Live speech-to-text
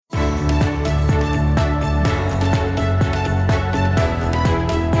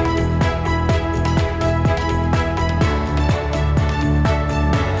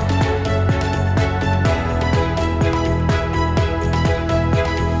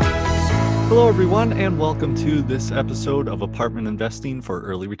Hello, everyone, and welcome to this episode of Apartment Investing for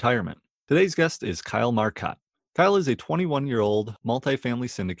Early Retirement. Today's guest is Kyle Marcotte. Kyle is a 21-year-old multifamily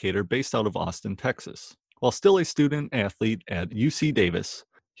syndicator based out of Austin, Texas. While still a student athlete at UC Davis,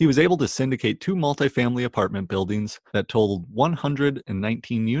 he was able to syndicate 2 multifamily apartment buildings that totaled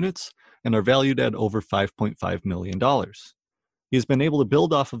 119 units and are valued at over $5.5 million. He has been able to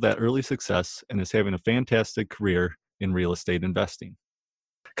build off of that early success and is having a fantastic career in real estate investing.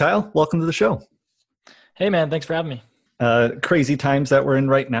 Kyle, welcome to the show. Hey, man. Thanks for having me. Crazy times that we're in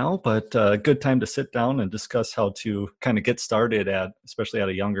right now, but good time to sit down and discuss how to kind of get started especially at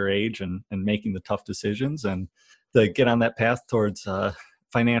a younger age and making the tough decisions and to get on that path towards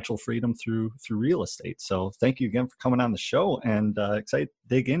financial freedom through real estate. So thank you again for coming on the show and excited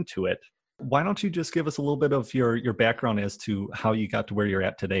to dig into it. Why don't you just give us a little bit of your background as to how you got to where you're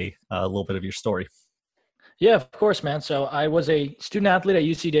at today, a little bit of your story. Yeah, of course, man. So I was a student athlete at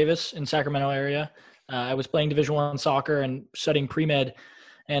UC Davis in Sacramento area. I was playing Division I soccer and studying pre-med.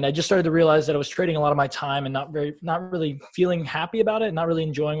 And I just started to realize that I was trading a lot of my time and not really feeling happy about it, not really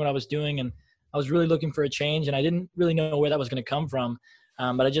enjoying what I was doing. And I was really looking for a change, and I didn't really know where that was going to come from.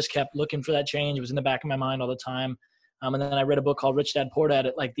 But I just kept looking for that change. It was in the back of my mind all the time. And then I read a book called Rich Dad Poor Dad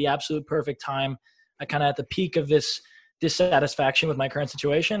at like the absolute perfect time. I kind of at the peak of this dissatisfaction with my current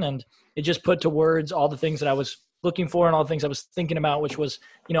situation. And it just put to words all the things that I was looking for and all the things I was thinking about, which was,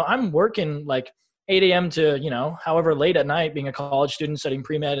 I'm working like 8 a.m. to, however late at night, being a college student, studying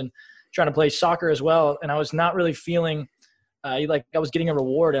pre-med and trying to play soccer as well. And I was not really feeling like I was getting a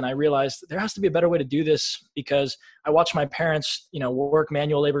reward. And I realized there has to be a better way to do this because I watched my parents, work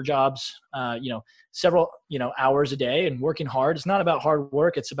manual labor jobs, several, hours a day and working hard. It's not about hard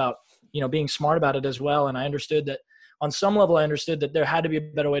work. It's about, being smart about it as well. And I understood that on some level, I understood that there had to be a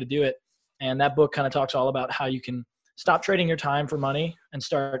better way to do it. And that book kind of talks all about how you can stop trading your time for money and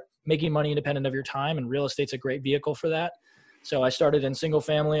start making money independent of your time. And real estate's a great vehicle for that. So I started in single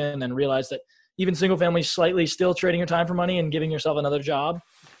family and then realized that even single family is slightly still trading your time for money and giving yourself another job.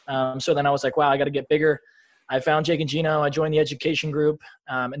 So then I was like, wow, I got to get bigger. I found Jake and Gino. I joined the education group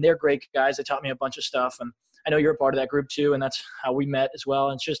and they're great guys. They taught me a bunch of stuff. And I know you're a part of that group too. And that's how we met as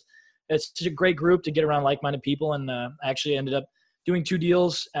well. And it's just a great group to get around like-minded people. And I actually ended up doing 2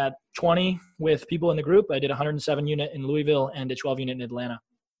 deals at 20 with people in the group. I did a 107 unit in Louisville and a 12 unit in Atlanta.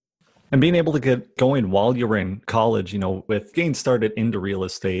 And being able to get going while you were in college, with getting started into real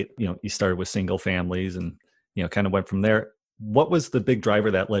estate, you started with single families and, kind of went from there. What was the big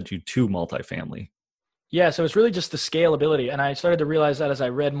driver that led you to multifamily? Yeah, so it's really just the scalability. And I started to realize that as I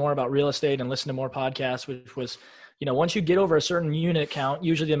read more about real estate and listened to more podcasts, which was, once you get over a certain unit count,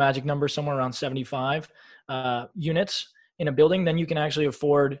 usually the magic number is somewhere around 75 units in a building, then you can actually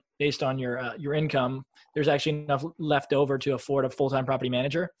afford, based on your income, there's actually enough left over to afford a full-time property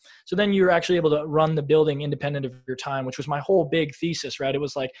manager. So then you're actually able to run the building independent of your time, which was my whole big thesis, right? It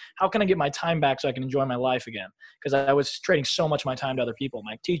was like, how can I get my time back so I can enjoy my life again? Because I was trading so much of my time to other people,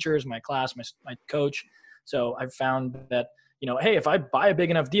 my teachers, my class, my coach. So I found that, hey, if I buy a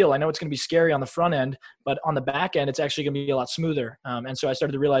big enough deal, I know it's going to be scary on the front end, but on the back end, it's actually going to be a lot smoother. And so I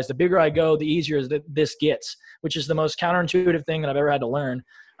started to realize the bigger I go, the easier this gets, which is the most counterintuitive thing that I've ever had to learn.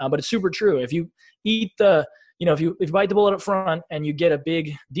 But it's super true. If you eat if you bite the bullet up front and you get a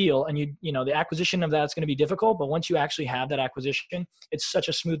big deal and the acquisition of that's going to be difficult, but once you actually have that acquisition, it's such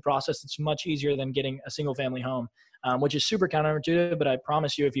a smooth process. It's much easier than getting a single family home. Which is super counterintuitive, but I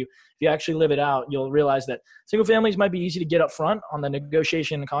promise you, if you actually live it out, you'll realize that single families might be easy to get up front on the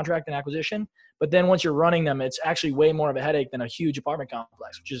negotiation, contract, and acquisition. But then once you're running them, it's actually way more of a headache than a huge apartment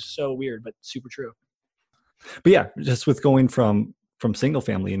complex, which is so weird, but super true. But yeah, just with going from single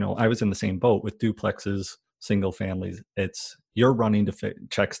family, I was in the same boat with duplexes, single families. You're running to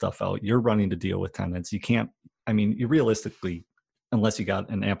check stuff out. You're running to deal with tenants. You realistically, unless you got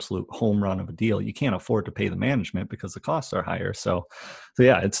an absolute home run of a deal, you can't afford to pay the management because the costs are higher. So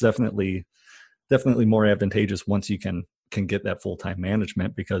yeah, it's definitely more advantageous once you can get that full-time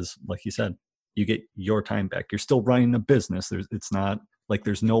management because, like you said, you get your time back. You're still running a business. It's not like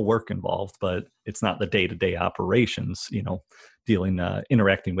there's no work involved, but it's not the day-to-day operations,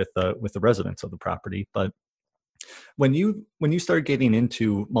 interacting with the residents of the property. But when you started getting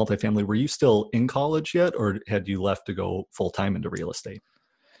into multifamily, were you still in college yet, or had you left to go full time into real estate?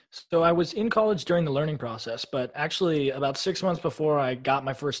 So I was in college during the learning process, but actually about 6 months before I got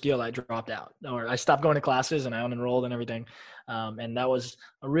my first deal, I dropped out, or I stopped going to classes and I unenrolled and everything. And that was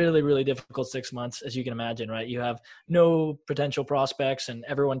a really, really difficult 6 months, as you can imagine, right? You have no potential prospects and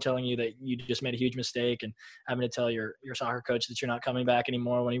everyone telling you that you just made a huge mistake and having to tell your soccer coach that you're not coming back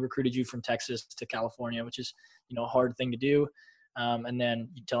anymore when he recruited you from Texas to California, which is, a hard thing to do. and then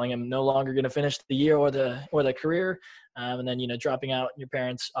telling them no longer going to finish the year or the career, and then dropping out. Your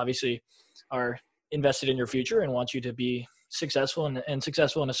parents obviously are invested in your future and want you to be successful and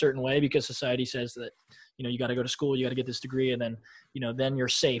successful in a certain way, because society says that you got to go to school, you got to get this degree, and then then you're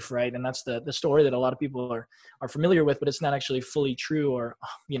safe, right? And that's the story that a lot of people are familiar with, but it's not actually fully true. Or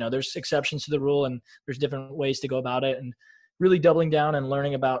there's exceptions to the rule, and there's different ways to go about it. And really doubling down and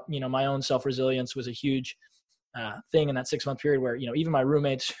learning about my own self-resilience was a huge thing in that 6-month period, where even my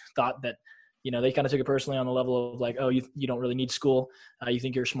roommates thought that they kind of took it personally on the level of like, oh, you don't really need school. You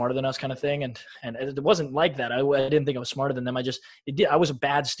think you're smarter than us, kind of thing. And it wasn't like that. I didn't think I was smarter than them. I was a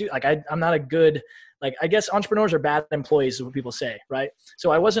bad student. Like I'm not a good, like, I guess entrepreneurs are bad employees is what people say, right?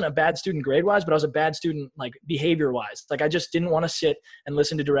 So I wasn't a bad student grade wise, but I was a bad student like behavior wise. Like I just didn't want to sit and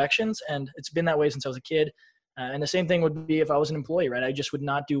listen to directions. And it's been that way since I was a kid. And the same thing would be if I was an employee, right? I just would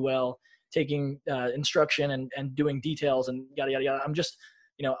not do well taking instruction and doing details and yada, yada, yada. I'm just,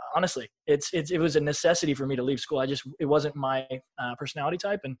 honestly, it was a necessity for me to leave school. It wasn't my personality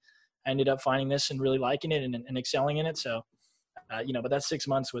type, and I ended up finding this and really liking it and excelling in it. So, but that 6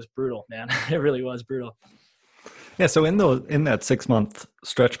 months was brutal, man. It really was brutal. Yeah. So in that 6-month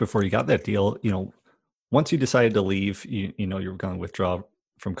stretch before you got that deal, once you decided to leave, you were going to withdraw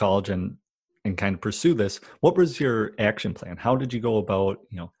from college and kind of pursue this, what was your action plan? How did you go about,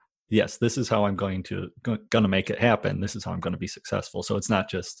 yes, this is how I'm going to make it happen. This is how I'm going to be successful. So it's not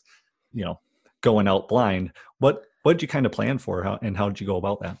just, going out blind. What did you kind of plan for? How did you go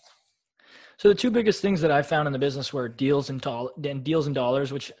about that? So the two biggest things that I found in the business were deals and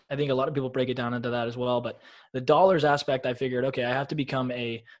dollars, which I think a lot of people break it down into that as well. But the dollars aspect, I figured, okay, I have to become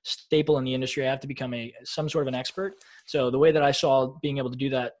a staple in the industry. I have to become some sort of an expert. So the way that I saw being able to do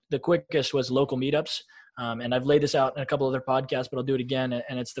that the quickest was local meetups. And I've laid this out in a couple other podcasts, but I'll do it again.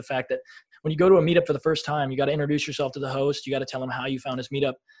 And it's the fact that when you go to a meetup for the first time, you got to introduce yourself to the host. You got to tell them how you found this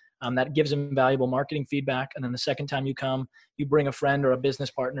meetup. That gives them valuable marketing feedback. And then the second time you come, you bring a friend or a business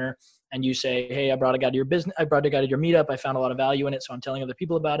partner and you say, hey, I brought a guy to your business. I brought a guy to your meetup. I found a lot of value in it. So I'm telling other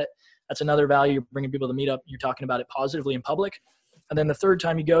people about it. That's another value. You're bringing people to the meetup. You're talking about it positively in public. And then the third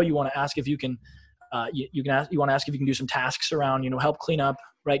time you go, you want to ask if you can, you want to ask if you can do some tasks around, help clean up,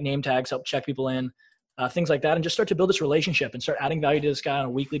 write name tags, help check people in, things like that. And just start to build this relationship and start adding value to this guy on a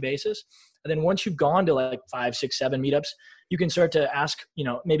weekly basis. And then once you've gone to like 5, 6, 7 meetups, you can start to ask,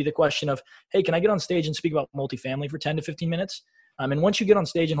 maybe the question of, hey, can I get on stage and speak about multifamily for 10 to 15 minutes? And once you get on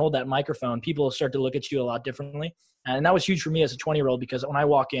stage and hold that microphone, people start to look at you a lot differently. And that was huge for me as a 20-year-old, because when I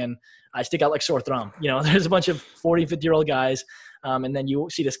walk in, I stick out like sore thumb. There's a bunch of 40, 50-year-old guys. And then you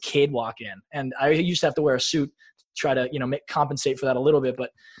see this kid walk in. And I used to have to wear a suit to try to, compensate for that a little bit.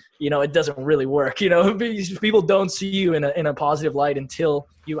 But, it doesn't really work. People don't see you in a positive light until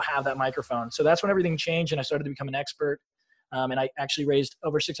you have that microphone. So that's when everything changed and I started to become an expert. And I actually raised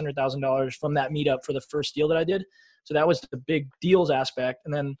over $600,000 from that meetup for the first deal that I did. So that was the big deals aspect.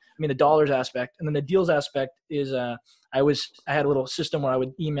 And then, the dollars aspect. And then the deals aspect is I had a little system where I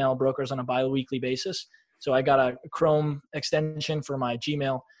would email brokers on a bi-weekly basis. So I got a Chrome extension for my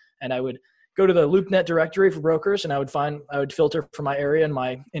Gmail, and I would go to the LoopNet directory for brokers, and I would filter for my area and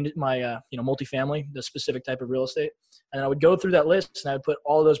my multifamily, the specific type of real estate. And I would go through that list and I would put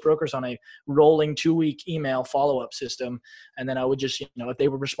all of those brokers on a rolling 2-week email follow-up system. And then I would just, if they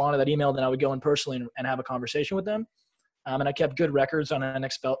would respond to that email, then I would go in personally and have a conversation with them. And I kept good records on an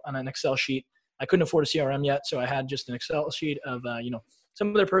Excel sheet. I couldn't afford a CRM yet, so I had just an Excel sheet of, some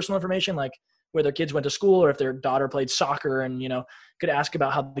of their personal information, like where their kids went to school or if their daughter played soccer, and, could ask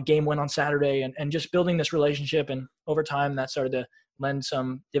about how the game went on Saturday, and just building this relationship. And over time that started to lend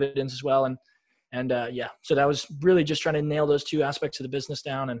some dividends as well. So that was really just trying to nail those two aspects of the business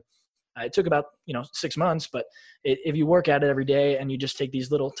down. And it took about, 6 months, but if you work at it every day and you just take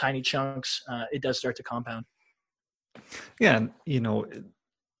these little tiny chunks, it does start to compound. Yeah. And,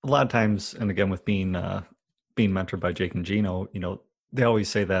 a lot of times, and again, with being mentored by Jake and Gino, they always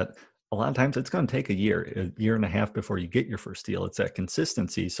say that a lot of times it's going to take a year and a half before you get your first deal. It's that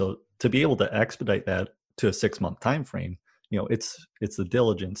consistency. So to be able to expedite that to a 6-month time frame, it's the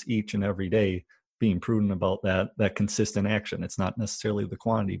diligence each and every day, being prudent about that consistent action. It's not necessarily the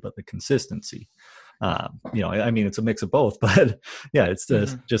quantity, but the consistency. It's a mix of both, but yeah, it's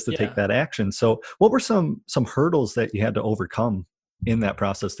just to take that action. So what were some hurdles that you had to overcome in that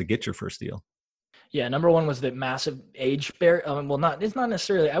process to get your first deal? Yeah, number one was the massive age barrier. It's not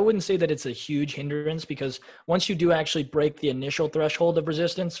necessarily, I wouldn't say that it's a huge hindrance, because once you do actually break the initial threshold of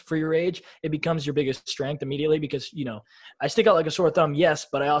resistance for your age, it becomes your biggest strength immediately, because, I stick out like a sore thumb, yes,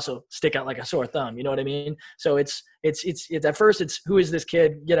 but I also stick out like a sore thumb. You know what I mean? So it's it's at first it's, who is this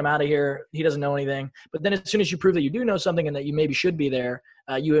kid? Get him out of here. He doesn't know anything. But then as soon as you prove that you do know something and that you maybe should be there,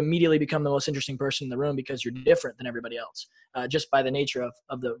 you immediately become the most interesting person in the room because you're different than everybody else, just by the nature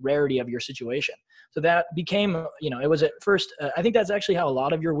of the rarity of your situation. So that became, it was at first, I think that's actually how a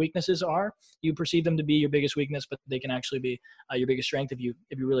lot of your weaknesses are. You perceive them to be your biggest weakness, but they can actually be your biggest strength if you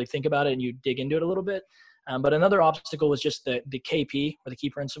really think about it and you dig into it a little bit. But another obstacle was just the KP, or the key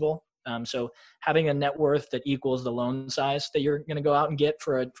principal. So having a net worth that equals the loan size that you're going to go out and get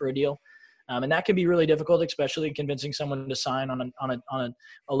for a deal. And that can be really difficult, especially convincing someone to sign on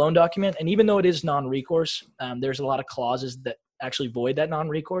a loan document. And even though it is non-recourse, there's a lot of clauses that actually void that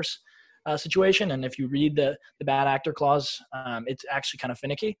non-recourse situation. And if you read the bad actor clause, it's actually kind of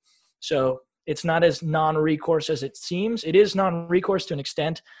finicky. So it's not as non-recourse as it seems. It is non-recourse to an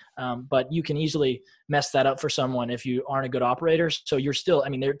extent, but you can easily mess that up for someone if you aren't a good operator. So you're still,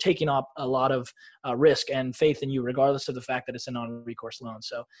 they're taking up a lot of risk and faith in you, regardless of the fact that it's a non-recourse loan.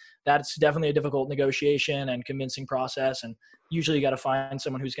 So that's definitely a difficult negotiation and convincing process. And usually you got to find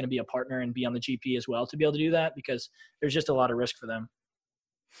someone who's going to be a partner and be on the GP as well to be able to do that, because there's just a lot of risk for them.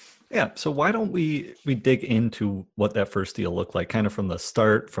 Yeah. So why don't we dig into what that first deal looked like, kind of from the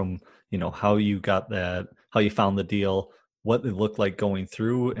start, from, how you got that, how you found the deal, what it looked like going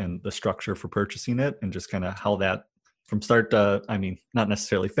through, and the structure for purchasing it, and just kind of how that from start to, not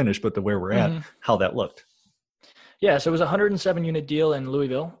necessarily finished, but to where we're at, how that looked. Yeah, so it was a 107 unit deal in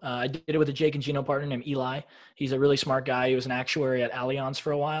Louisville. I did it with a Jake and Gino partner named Eli. He's a really smart guy. He was an actuary at Allianz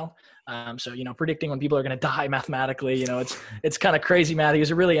for a while. So, predicting when people are going to die mathematically, it's kind of crazy math. He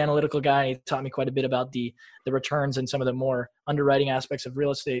was a really analytical guy. He taught me quite a bit about the returns and some of the more underwriting aspects of real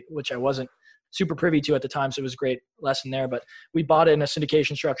estate, which I wasn't super privy to at the time. So it was a great lesson there. But we bought it in a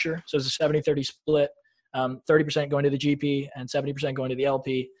syndication structure. So it was a 70-30 split, 30% going to the GP and 70% going to the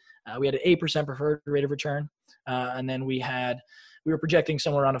LP. We had an 8% preferred rate of return. And then we were projecting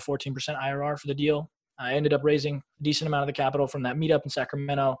somewhere around a 14% IRR for the deal. I ended up raising a decent amount of the capital from that meetup in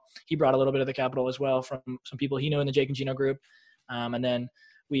Sacramento. He brought a little bit of the capital as well from some people he knew in the Jake and Gino group. And then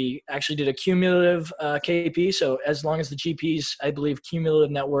we actually did a cumulative KP. So as long as the GP's, I believe, cumulative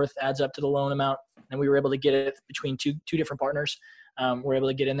net worth adds up to the loan amount, and we were able to get it between two different partners, we're able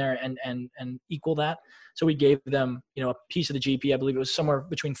to get in there and equal that. So we gave them, a piece of the GP. I believe it was somewhere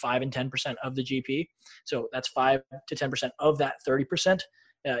between 5 and 10% of the GP. So that's 5 to 10% of that 30%.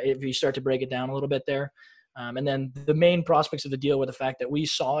 If you start to break it down a little bit there. And then the main prospects of the deal were the fact that we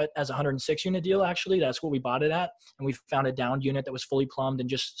saw it as a 106 unit deal. Actually, that's what we bought it at. And we found a downed unit that was fully plumbed and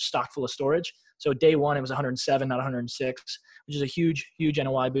just stocked full of storage. So day one, it was 107, not 106, which is a huge, huge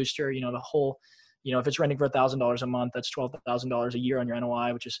NOI booster. The whole, if it's renting for $1,000 a month, that's $12,000 a year on your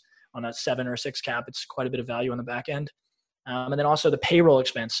NOI, which is on a 7 or 6 cap. It's quite a bit of value on the back end. And then also the payroll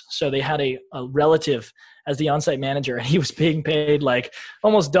expense. So they had a relative as the on-site manager, and he was being paid like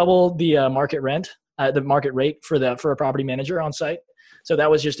almost double the market rent, the market rate for a property manager on site. So that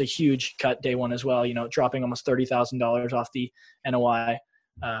was just a huge cut day one as well, dropping almost $30,000 off the NOI,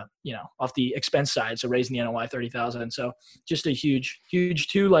 off the expense side. So raising the NOI 30,000. So just a huge, huge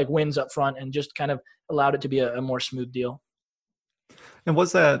 2 wins up front, and just kind of allowed it to be a more smooth deal. And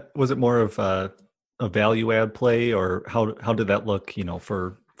was it more of a value add play, or how did that look,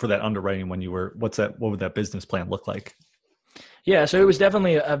 for that underwriting when you were, what would that business plan look like? Yeah, so it was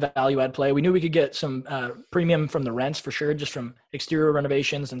definitely a value add play. We knew we could get some premium from the rents for sure, just from exterior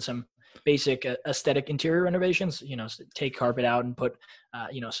renovations and some basic aesthetic interior renovations, take carpet out and put,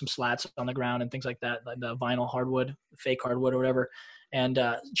 some slats on the ground and things like that, like the vinyl hardwood, fake hardwood or whatever, and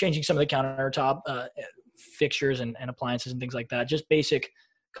changing some of the countertop fixtures and appliances and things like that, just basic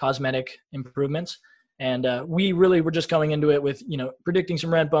cosmetic improvements. And we really were just going into it with, predicting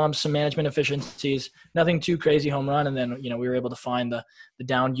some rent bumps, some management efficiencies, nothing too crazy home run. And then, we were able to find the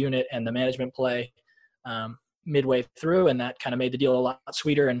down unit and the management play midway through. And that kind of made the deal a lot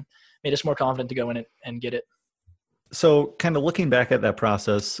sweeter and made us more confident to go in it and get it. So kind of looking back at that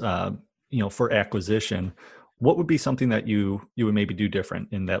process, for acquisition, what would be something that you would maybe do different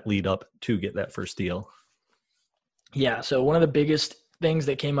in that lead up to get that first deal? Yeah. So one of the biggest things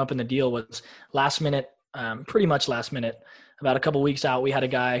that came up in the deal was pretty much last minute. About a couple of weeks out, we had a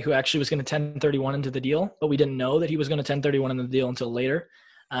guy who actually was going to 1031 into the deal, but we didn't know that he was going to 1031 into the deal until later.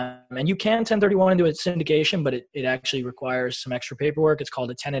 And you can 1031 into a syndication, but it actually requires some extra paperwork. It's called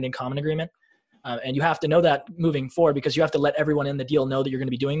a tenant in common agreement. And you have to know that moving forward, because you have to let everyone in the deal know that you're going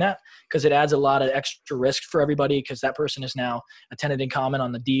to be doing that, because it adds a lot of extra risk for everybody, because that person is now a tenant in common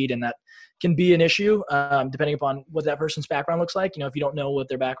on the deed, and that can be an issue depending upon what that person's background looks like. If you don't know what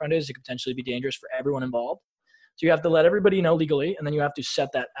their background is, it could potentially be dangerous for everyone involved. So you have to let everybody know legally, and then you have to set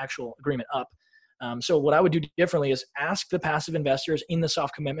that actual agreement up. So what I would do differently is ask the passive investors in the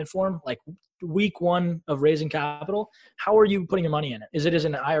soft commitment form, like week one of raising capital, how are you putting your money in it? Is it as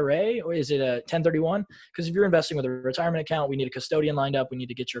an IRA or is it a 1031? Because if you're investing with a retirement account, we need a custodian lined up. We need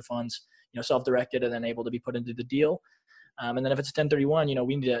to get your funds, self-directed and then able to be put into the deal. And then if it's a 1031,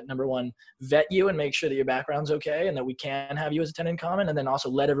 we need to, number one, vet you and make sure that your background's okay and that we can have you as a tenant in common, and then also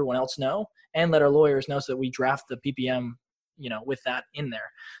let everyone else know and let our lawyers know so that we draft the PPM, with that in there.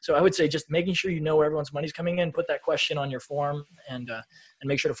 So I would say just making sure where everyone's money's coming in, put that question on your form and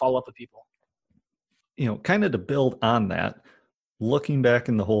make sure to follow up with people. Kind of to build on that, looking back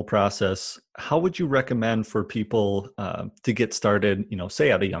in the whole process, how would you recommend for people to get started,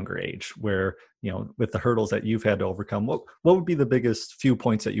 say at a younger age where, with the hurdles that you've had to overcome, what would be the biggest few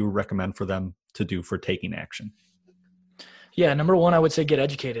points that you would recommend for them to do for taking action? Yeah. Number one, I would say get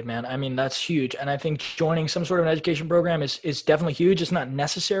educated, man. I mean, that's huge. And I think joining some sort of an education program is definitely huge. It's not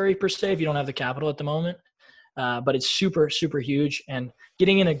necessary per se if you don't have the capital at the moment. But it's super, super huge. And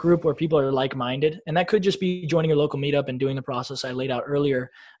getting in a group where people are like-minded, and that could just be joining your local meetup and doing the process I laid out earlier,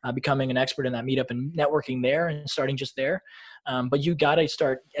 becoming an expert in that meetup and networking there and starting just there. But you got to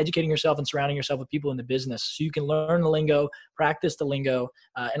start educating yourself and surrounding yourself with people in the business so you can learn the lingo, practice the lingo,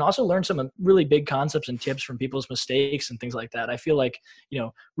 and also learn some really big concepts and tips from people's mistakes and things like that. I feel like,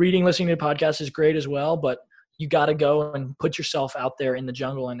 reading, listening to podcasts is great as well, but you got to go and put yourself out there in the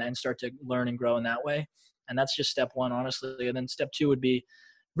jungle and start to learn and grow in that way. And that's just step one, honestly. And then step two would be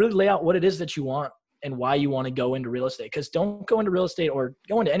really lay out what it is that you want and why you want to go into real estate. Because don't go into real estate or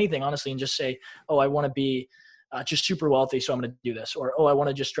go into anything, honestly, and just say, oh, I want to be just super wealthy, so I'm going to do this. Or, oh, I want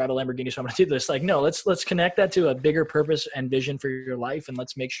to just drive a Lamborghini, so I'm going to do this. Like, no, let's connect that to a bigger purpose and vision for your life. And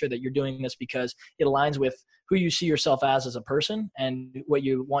let's make sure that you're doing this because it aligns with who you see yourself as a person and what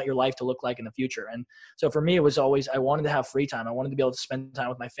you want your life to look like in the future. And so for me, it was always, I wanted to have free time. I wanted to be able to spend time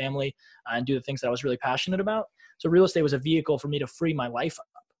with my family and do the things that I was really passionate about. So real estate was a vehicle for me to free my life up.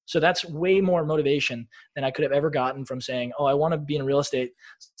 So that's way more motivation than I could have ever gotten from saying, oh, I want to be in real estate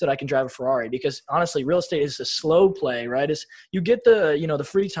so that I can drive a Ferrari. Because honestly, real estate is a slow play, right? Is you get the, the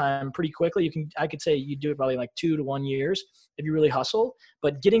free time pretty quickly. I could say you do it probably like 2 to 1 years if you really hustle,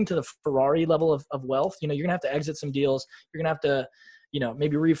 but getting to the Ferrari level of wealth, you're going to have to exit some deals. You're going to have to,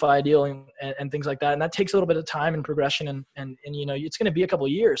 maybe refi a deal and things like that. And that takes a little bit of time and progression and it's going to be a couple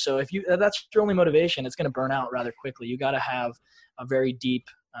of years. So if that's your only motivation, it's going to burn out rather quickly. You got to have a very deep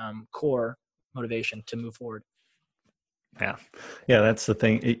core motivation to move forward. Yeah. That's the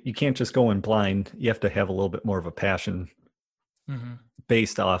thing. You can't just go in blind. You have to have a little bit more of a passion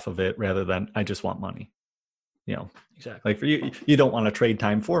based off of it rather than I just want money. Exactly. Like for you don't want to trade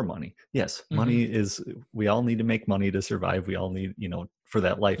time for money. Yes. Money is, we all need to make money to survive. We all need, for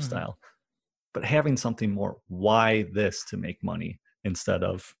that lifestyle, but having something more, why this to make money instead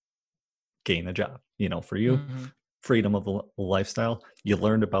of gain a job, for you, freedom of the lifestyle, you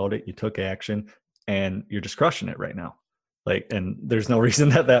learned about it, you took action, and you're just crushing it right now. Like, and there's no reason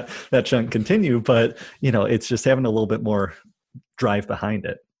that shouldn't continue, but it's just having a little bit more drive behind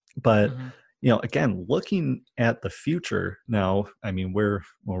it. But again, looking at the future now, I mean, we're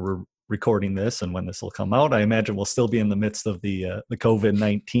recording this, and when this will come out, I imagine we'll still be in the midst of the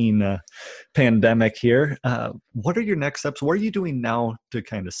COVID-19 pandemic here. What are your next steps? What are you doing now to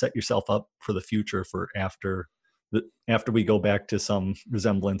kind of set yourself up for the future for after we go back to some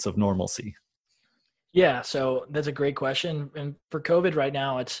resemblance of normalcy? Yeah, so that's a great question. And for COVID right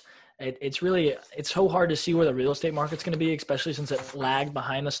now, it's so hard to see where the real estate market's going to be, especially since it lagged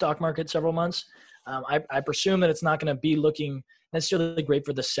behind the stock market several months. I presume that it's not going to be looking necessarily great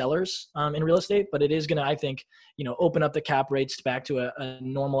for the sellers in real estate, but it is going to, I think, open up the cap rates back to a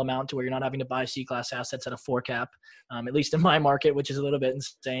normal amount to where you're not having to buy C-class assets at a 4 cap, at least in my market, which is a little bit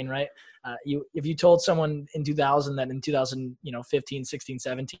insane, right? If you told someone in 2000 that in 2015, 16,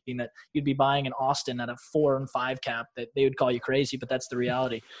 17, that you'd be buying an Austin at a 4 and 5 cap, that they would call you crazy, but that's the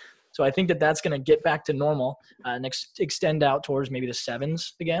reality. So I think that that's going to get back to normal and extend out towards maybe the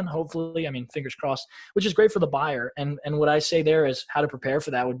 7s again, hopefully. I mean, fingers crossed, which is great for the buyer. And what I say there is how to prepare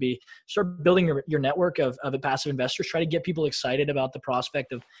for that would be start building your network of passive investors. Try to get people excited about the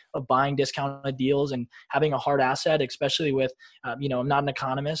prospect of buying discounted deals and having a hard asset, especially with, I'm not an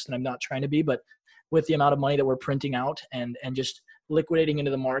economist and I'm not trying to be, but with the amount of money that we're printing out and just liquidating into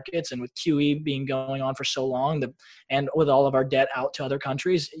the markets, and with QE being going on for so long, and with all of our debt out to other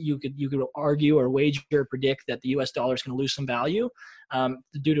countries, you could argue or wager or predict that the U.S. dollar is going to lose some value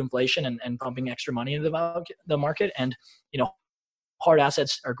due to inflation and pumping extra money into the market. And hard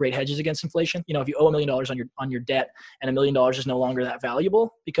assets are great hedges against inflation. If you owe $1 million on your debt and $1 million is no longer that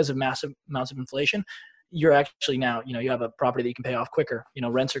valuable because of massive amounts of inflation, you're actually now, you have a property that you can pay off quicker.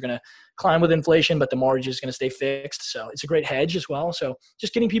 Rents are going to climb with inflation, but the mortgage is going to stay fixed. So it's a great hedge as well. So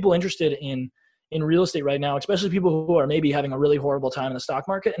just getting people interested in real estate right now, especially people who are maybe having a really horrible time in the stock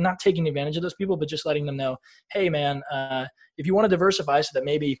market, and not taking advantage of those people, but just letting them know, hey man, if you want to diversify so that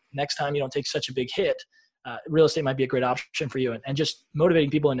maybe next time you don't take such a big hit, real estate might be a great option for you, and just motivating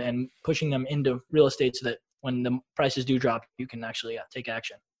people and pushing them into real estate so that when the prices do drop, you can actually take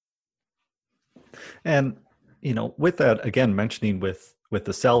action. And, with that, again, mentioning with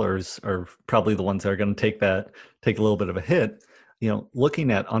the sellers are probably the ones that are going to take a little bit of a hit,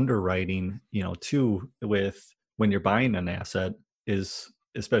 looking at underwriting, too, with when you're buying an asset is,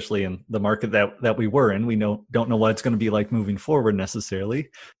 especially in the market that we were in, we don't know what it's going to be like moving forward necessarily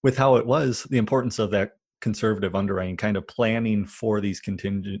with how it was, the importance of that conservative underwriting, kind of planning for these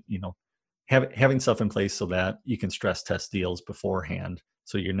contingent, having stuff in place so that you can stress test deals beforehand,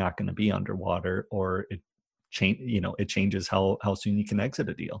 so you're not going to be underwater, or it changes how soon you can exit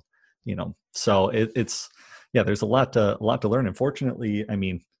a deal. So it's there's a lot to learn. And fortunately, I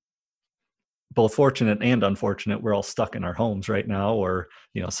mean, both fortunate and unfortunate, we're all stuck in our homes right now, or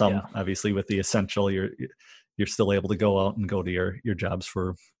some obviously with the essential, you're still able to go out and go to your jobs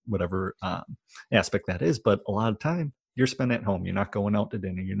for whatever aspect that is. But a lot of time you're spending at home. You're not going out to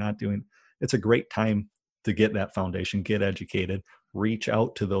dinner. You're not doing. It's a great time to get that foundation, get educated, reach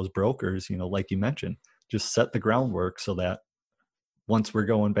out to those brokers. Like you mentioned, just set the groundwork so that once we're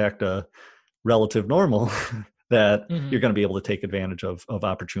going back to relative normal, that you're going to be able to take advantage of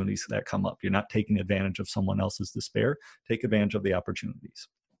opportunities that come up. You're not taking advantage of someone else's despair. Take advantage of the opportunities.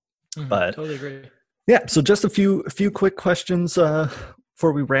 But totally agree. Yeah. So just a few quick questions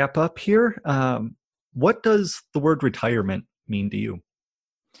before we wrap up here. What does the word retirement mean to you?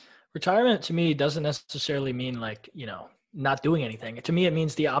 Retirement to me doesn't necessarily mean not doing anything. To me, it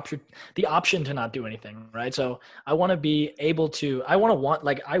means the option to not do anything, right? So I want to be able to, I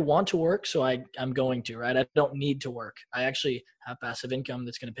want to work, so I'm going to, right? I don't need to work. I actually have passive income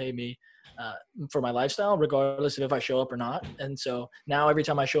that's going to pay me for my lifestyle, regardless of if I show up or not. And so now every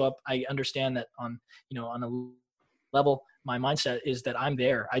time I show up, I understand that on a level, my mindset is that I'm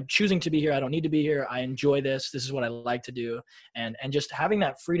there. I'm choosing to be here. I don't need to be here. I enjoy this. This is what I like to do. And just having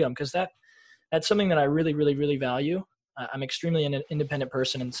that freedom, because that's something that I really, really, really value. I'm extremely an independent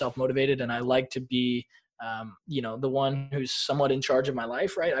person and self-motivated, and I like to be, the one who's somewhat in charge of my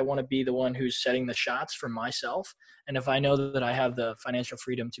life, right? I want to be the one who's setting the shots for myself. And if I know that I have the financial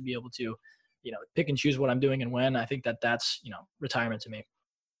freedom to be able to, pick and choose what I'm doing and when, I think that's, retirement to me.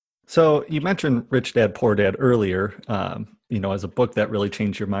 So you mentioned Rich Dad, Poor Dad earlier, as a book that really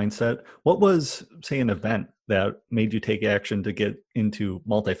changed your mindset. What was, say, an event that made you take action to get into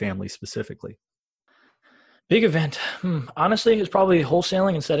multifamily specifically? Big event. Honestly, it was probably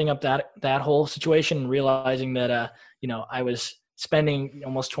wholesaling and setting up that whole situation, and realizing that, I was spending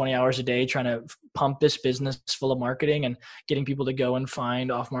almost 20 hours a day trying to pump this business full of marketing and getting people to go and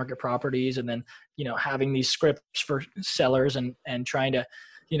find off-market properties, and then, having these scripts for sellers and trying to,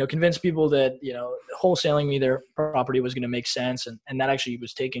 convince people that, wholesaling me their property was going to make sense. And that actually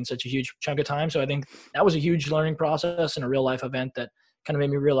was taking such a huge chunk of time. So I think that was a huge learning process and a real life event that kind of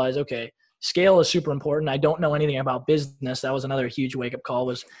made me realize, okay, scale is super important. I don't know anything about business. That was another huge wake up call,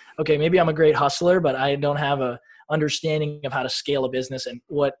 was, okay, maybe I'm a great hustler, but I don't have a understanding of how to scale a business and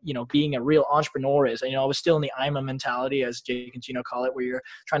what, being a real entrepreneur is. And, I was still in the I'm a mentality, as Jake and Gino call it, where you're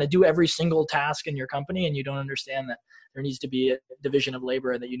trying to do every single task in your company, and you don't understand that there needs to be a division of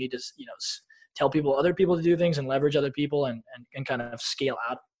labor, and that you need to, tell other people to do things and leverage other people and kind of scale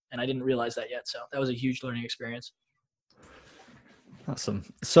out. And I didn't realize that yet. So that was a huge learning experience. Awesome.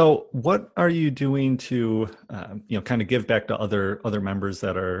 So what are you doing to, kind of give back to other members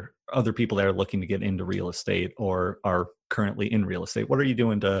other people that are looking to get into real estate or are currently in real estate? What are you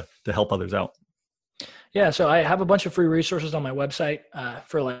doing to help others out? Yeah, so I have a bunch of free resources on my website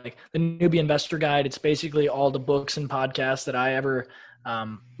for like the Newbie Investor Guide. It's basically all the books and podcasts that I ever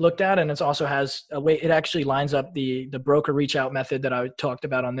looked at, and it also has a way. It actually lines up the broker reach out method that I talked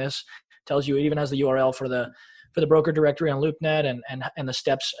about on this. Tells you, it even has the URL for the broker directory on LoopNet and the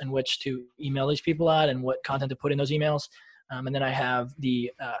steps in which to email these people at and what content to put in those emails. And then I have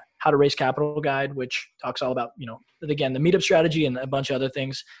the How to Raise Capital guide, which talks all about, again, the meetup strategy and a bunch of other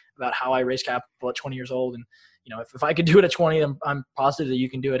things about how I raise capital at 20 years old. And, if I could do it at 20, I'm positive that you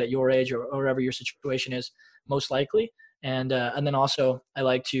can do it at your age or wherever your situation is most likely. And then also I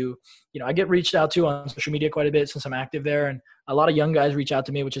like to, I get reached out to on social media quite a bit since I'm active there, and a lot of young guys reach out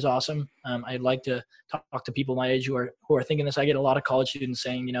to me, which is awesome. I'd like to talk to people my age who are thinking this. I get a lot of college students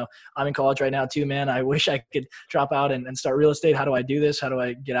saying, I'm in college right now too, man. I wish I could drop out and start real estate. How do I do this? How do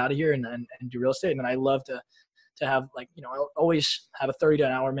I get out of here and do real estate? And I love to have, I'll always have a 30 to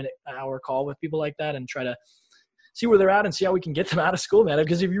an hour call with people like that and try to see where they're at and see how we can get them out of school, man.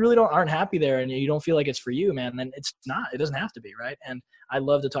 Because if you really aren't happy there and you don't feel like it's for you, man, then it doesn't have to be, right? And I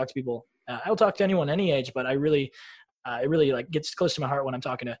love to talk to people. I'll talk to anyone any age, but it really gets close to my heart when I'm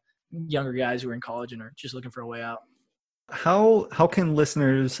talking to younger guys who are in college and are just looking for a way out. How can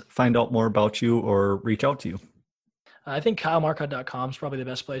listeners find out more about you or reach out to you? I think KyleMarcotte.com is probably the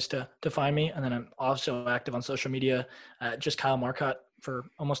best place to find me. And then I'm also active on social media, just Kyle Marcotte for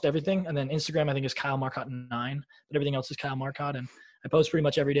almost everything. And then Instagram, I think, is Kyle Marcotte9, but everything else is Kyle Marcotte. And I post pretty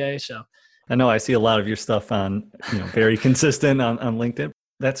much every day. So I know I see a lot of your stuff on, very consistent on LinkedIn.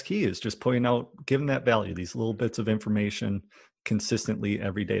 That's key, is just pointing out, giving that value, these little bits of information consistently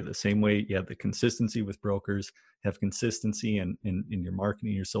every day. The same way you have the consistency with brokers, have consistency in your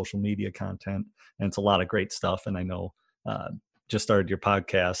marketing, your social media content. And it's a lot of great stuff. And I know just started your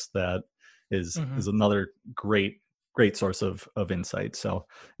podcast that is another great source of insight. So,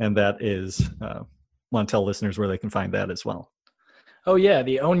 and that is, want to tell listeners where they can find that as well. Oh yeah,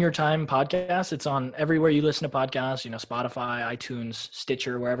 the Own Your Time podcast. It's on everywhere you listen to podcasts, Spotify, iTunes,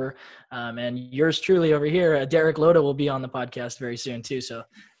 Stitcher, wherever. And yours truly over here, Derek Loda, will be on the podcast very soon too. So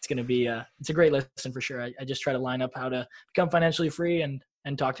it's going to be, it's a great listen for sure. I just try to line up how to become financially free and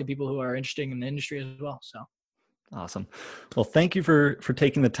talk to people who are interested in the industry as well. So. Awesome. Well, thank you for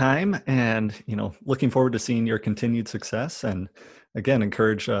taking the time, and, looking forward to seeing your continued success. And again,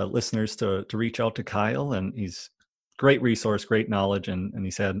 encourage listeners to reach out to Kyle, and he's great resource, great knowledge, and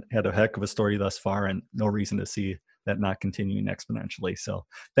he's had a heck of a story thus far, and no reason to see that not continuing exponentially. So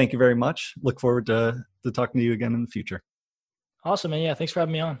thank you very much. Look forward to talking to you again in the future. Awesome. And yeah, thanks for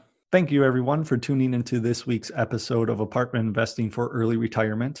having me on. Thank you, everyone, for tuning into this week's episode of Apartment Investing for Early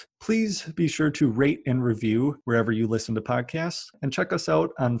Retirement. Please be sure to rate and review wherever you listen to podcasts, and check us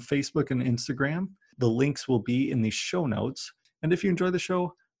out on Facebook and Instagram. The links will be in the show notes. And if you enjoy the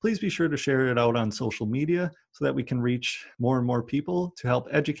show, please be sure to share it out on social media so that we can reach more and more people to help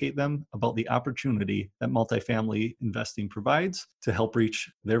educate them about the opportunity that multifamily investing provides to help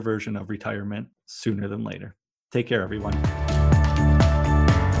reach their version of retirement sooner than later. Take care, everyone.